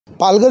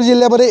पालघर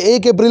जिल्ह्यामध्ये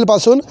 1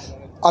 एप्रिलपासून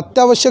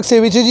अत्यावश्यक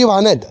सेवेची जी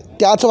वाहनं आहेत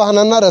त्याच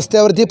वाहनांना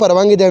रस्त्यावरती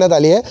परवानगी देण्यात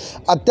आली आहे।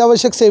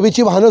 अत्यावश्यक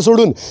सेवेची वाहनं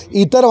सोडून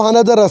इतर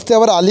वाहनं जर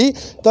रस्त्यावर आली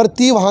तर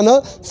ती वाहनं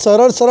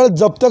सरळ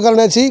जप्त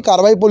करण्याची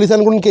कारवाई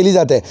पोलिसांकडून केली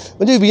जाते।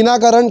 म्हणजे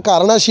विनाकारण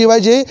कारणाशिवाय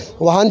जे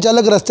वाहन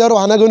चालक रस्त्यावर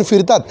वाहनं घेऊन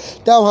फिरतात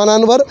त्या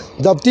वाहनांवर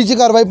जप्तीची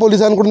कारवाई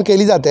पोलिसांकडून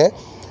केली जाते।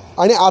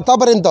 आणि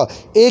आतापर्यंत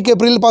 1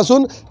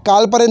 एप्रिलपासून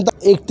कालपर्यंत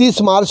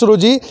 31 मार्च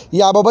रोजी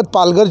याबाबत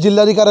पालघर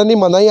जिल्हाधिकाऱ्यांनी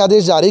मनाई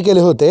आदेश जारी केले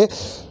होते।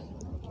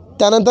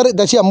 त्यानंतर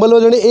त्याची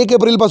अंमलबजावणी 1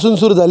 एप्रिलपासून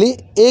सुरू झाली।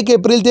 1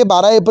 एप्रिल ते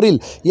 12 एप्रिल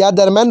या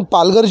दरम्यान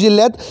पालघर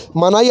जिल्ह्यात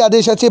मनाई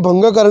आदेशाचे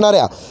भंग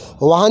करणाऱ्या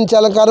वाहन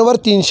चालकांवर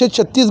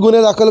 336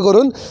 गुन्हे दाखल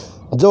करून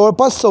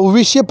जवळपास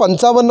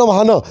 2655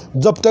 वाहनं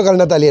जप्त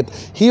करण्यात आली आहेत।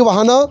 ही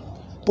वाहनं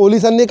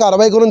पोलिसांनी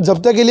कारवाई करून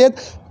जप्त केली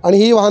आहेत आणि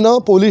ही वाहनं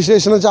पोलीस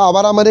स्टेशनच्या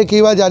आवारामध्ये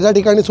किंवा ज्या ज्या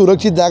ठिकाणी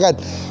सुरक्षित जागा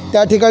आहेत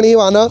त्या ठिकाणी ही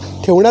वाहनं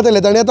ठेवण्यात आली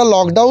आहेत। आणि आता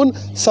लॉकडाऊन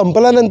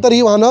संपल्यानंतर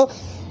ही वाहनं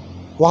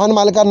वाहन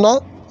मालकांना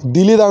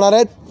दिली जाणार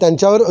आहेत,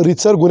 त्यांच्यावर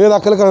रीतसर गुन्हे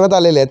दाखल करण्यात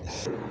आलेले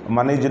आहेत।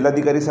 माननीय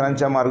जिल्हाधिकारी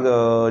सरांच्या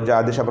ज्या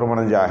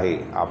आदेशाप्रमाणे जे आहे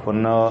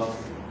आपण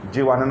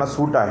जे वाहनांना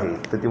सूट आहे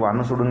तर ती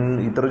वाहनं सोडून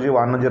इतर जे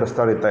वाहनं जे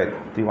रस्त्यावर येत आहेत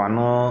ती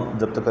वाहनं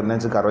जप्त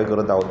करण्याची कारवाई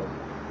करत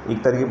आहोत।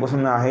 1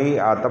 तारखेपासून आहे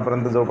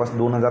आतापर्यंत जवळपास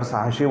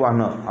 2600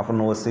 वाहनं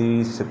आपण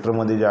वसई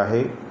सेक्टरमध्ये जे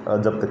आहे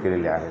जप्त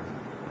केलेले आहेत।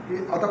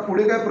 आता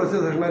पुढे काय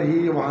प्रोसेस असणार,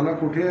 ही वाहनं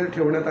कुठे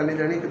ठेवण्यात आली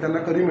आणि त्यांना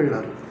कधी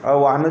मिळणार?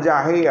 वाहनं जे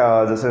आहे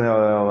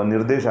जसं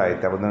निर्देश आहे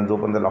त्याबद्दल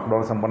जोपर्यंत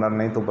लॉकडाऊन संपणार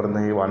नाही तोपर्यंत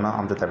ही वाहनं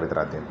आमच्या ताब्यात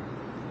राहतील।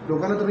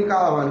 लोकांना तुम्ही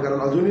काय आवाहन कराल?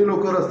 अजूनही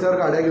लोक रस्त्यावर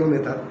गाड्या घेऊन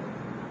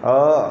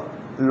येतात।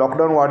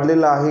 लॉकडाऊन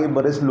वाढलेलं आहे,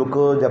 बरेच लोक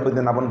ज्या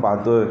पद्धतीनं आपण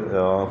पाहतोय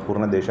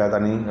पूर्ण देशात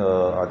आणि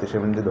अतिशय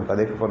म्हणजे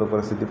धोकादायक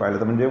परिस्थिती पाहिलं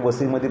तर म्हणजे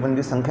वसईमध्ये पण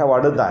जी संख्या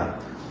वाढत आहे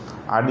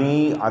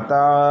आणि आता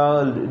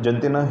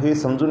जनतेनं हे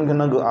समजून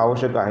घेणं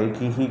आवश्यक आहे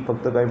की ही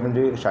फक्त काही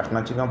म्हणजे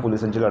शासनाची किंवा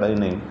पोलिसांची लढाई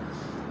नाही,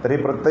 तर हे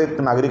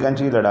प्रत्येक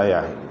नागरिकांची लढाई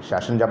आहे।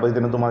 शासन ज्या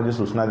पद्धतीनं तुम्हाला जी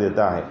सूचना देत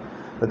आहे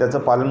तर त्याचं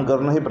पालन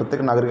करणं हे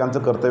प्रत्येक नागरिकांचं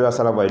कर्तव्य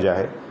असायला पाहिजे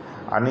आहे।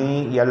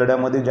 आणि या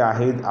लढ्यामध्ये जे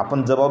आहे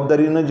आपण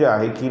जबाबदारीनं जे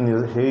आहे की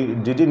हे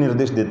जे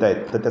निर्देश देत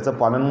आहेत तर त्याचं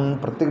पालन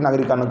प्रत्येक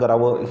नागरिकानं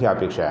करावं ही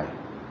अपेक्षा आहे।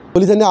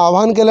 पोलिसांनी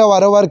आवाहन केलं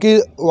वारंवार की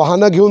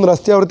वाहनं घेऊन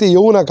रस्त्यावरती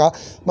येऊ नका,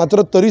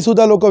 मात्र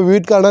तरीसुद्धा लोक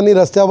विविध कारणांनी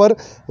रस्त्यावर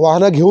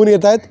वाहनं घेऊन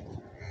येत आहेत।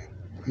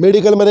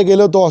 मेडिकलमध्ये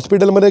गेलो होतो,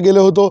 हॉस्पिटलमध्ये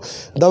गेलो होतो,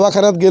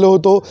 दवाखान्यात गेलो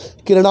होतो,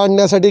 किराणा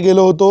आणण्यासाठी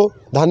गेलो होतो,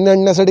 धान्य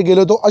आणण्यासाठी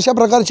गेलो होतो, अशा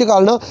प्रकारची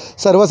कारणं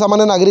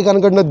सर्वसामान्य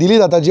नागरिकांकडून दिली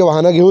जातात जे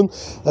वाहनं घेऊन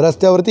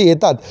रस्त्यावरती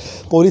येतात।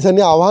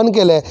 पोलिसांनी आवाहन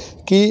केलं आहे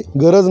की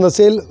गरज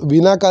नसेल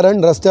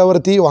विनाकारण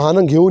रस्त्यावरती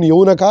वाहनं घेऊन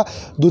येऊ नका।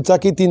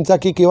 दुचाकी, 3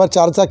 चाकी किंवा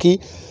 4 चाकी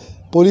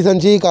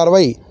पोलिसांची ही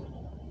कारवाई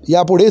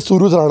यापुढे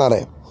सुरूच राहणार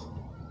आहे।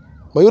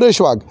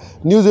 मयुरेश वाघ,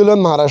 न्यूज 11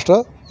 महाराष्ट्र,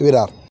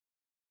 विरार।